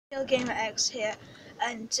Gamer X here,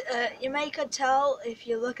 and you may could tell if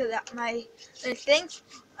you look at my thing,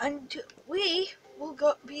 and we will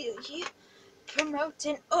be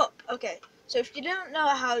promoting up. Okay, so if you don't know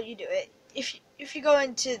how you do it, if you go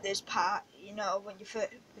into this part, you know when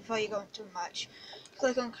before you go into a match,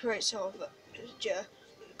 click on create soldier,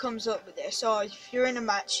 it comes up with this. Or if you're in a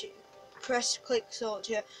match, click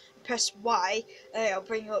soldier, press Y, it'll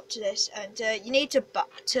bring you up to this, and you need to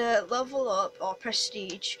level up or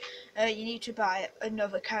prestige. You need to buy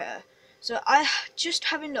another character. So I just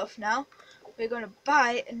have enough now. We're gonna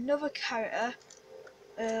buy another character.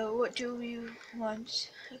 What do we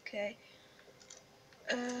want? Okay.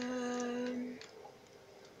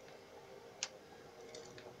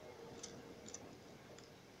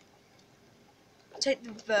 Take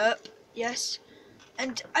the verb. Yes.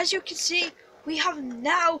 And as you can see, we have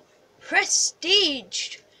now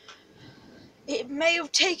prestiged. It may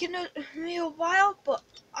have taken me a while, but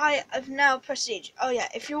I have now prestige. Oh yeah,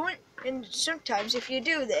 if you want, and sometimes if you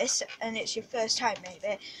do this and it's your first time,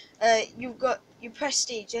 maybe, you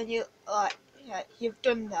prestige and you yeah, you've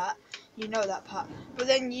done that, you know that part. But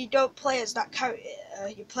then you don't play as that character.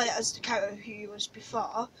 You play as the character who you was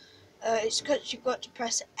before. It's because you've got to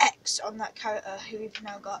press X on that character who you've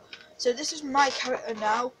now got. So this is my character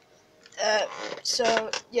now. So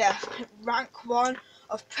yeah, rank 1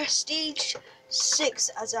 of prestige 6,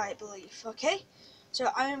 as I believe. Okay, so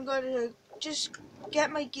I am going to just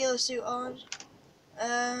get my gear suit on.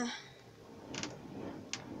 Yeah,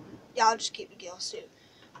 I'll just keep the gear suit.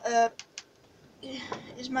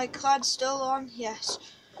 Is my clad still on? Yes.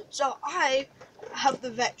 So I have the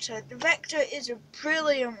Vector. The Vector is a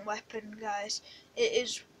brilliant weapon, guys. It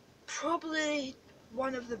is probably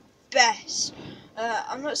one of the best.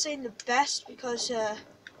 I'm not saying the best because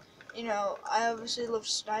you know, I obviously love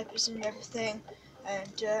snipers and everything,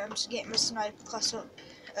 and I'm just getting my sniper class up.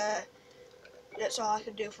 That's all I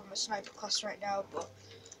can do for my sniper class right now, but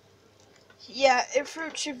yeah, in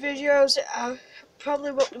future videos I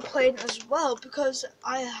probably won't be playing as well because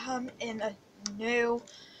I am in a new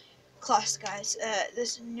class, guys.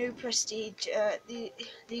 This new prestige.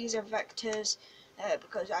 These are vectors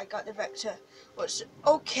because I got the Vector. What's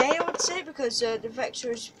okay, I would say, because the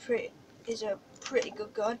Vector is a pretty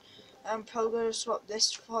good gun. I'm probably gonna swap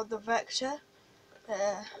this for the Vector.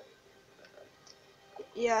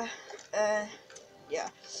 Yeah, yeah.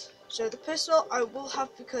 So the pistol I will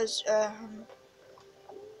have because I'm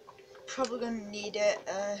probably gonna need it.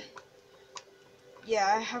 Yeah,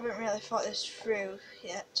 I haven't really thought this through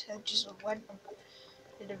yet. I just went and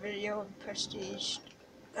did a video on prestige.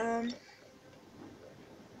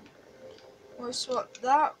 We'll swap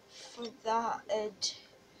that for that, and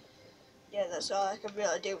yeah, that's all I can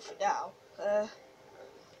really do for now. I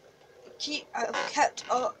keep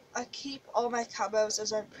all my camos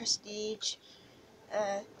as I prestige.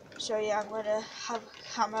 So yeah, I'm gonna have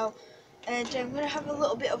a camo, and I'm gonna have a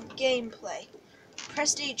little bit of gameplay.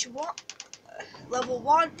 Prestige what? Level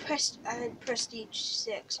 1, prestige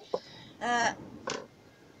 6. I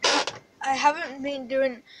haven't been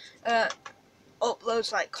doing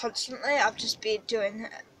uploads like constantly. I've just been doing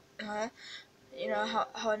you know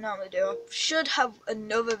how I normally do. I should have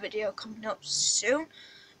another video coming up soon.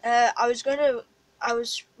 I was going to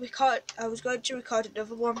record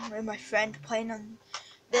another one with my friend playing on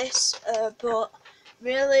this, but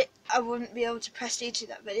really I wouldn't be able to prestige in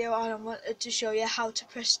that video. I wanted to show you how to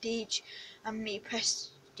prestige and me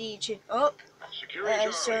prestiging up.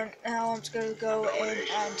 So now I'm just going to go in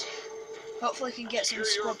and hopefully can get some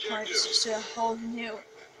squad points to a whole new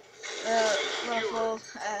level.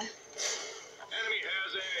 I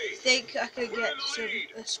think I could get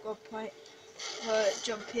a squad point for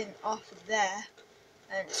jumping off of there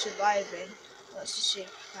and surviving. Let's just see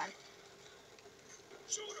if I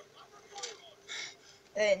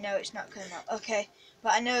can. No, it's not coming up. Okay,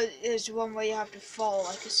 but I know there's one where you have to fall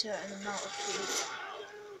like a certain amount of feet.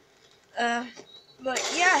 But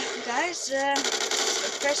yeah, guys,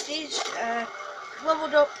 prestige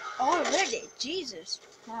leveled up already. Jesus,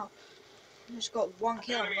 wow! I just got 1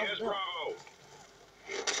 kill and leveled up.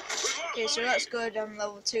 Okay, so that's good. I'm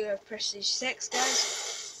level 2 of prestige 6,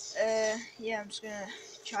 guys. Yeah, I'm just gonna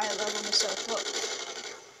try and level myself up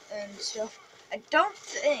and stuff.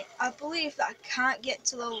 I believe that I can't get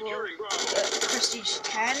to level prestige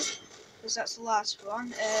 10 because that's the last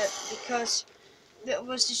one. Because there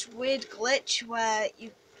was this weird glitch where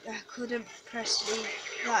I couldn't prestige,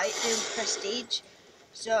 like doing prestige.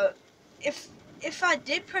 So if I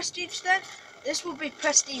did prestige, then this would be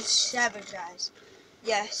prestige 7, guys.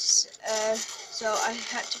 Yes. So I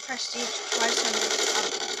had to prestige twice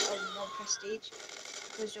on one prestige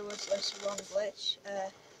because there was this wrong glitch.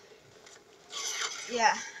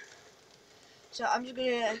 yeah. So I'm just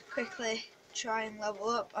gonna quickly try and level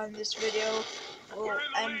up, and this video will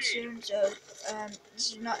end soon. So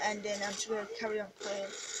this is not ending. I'm just gonna carry on playing.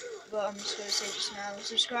 But I'm just gonna say just now: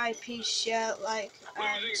 subscribe, peace, share, like,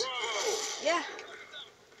 and yeah.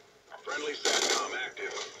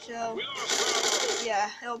 So yeah,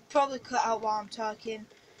 it'll probably cut out while I'm talking.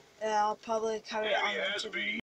 I'll probably carry it on into the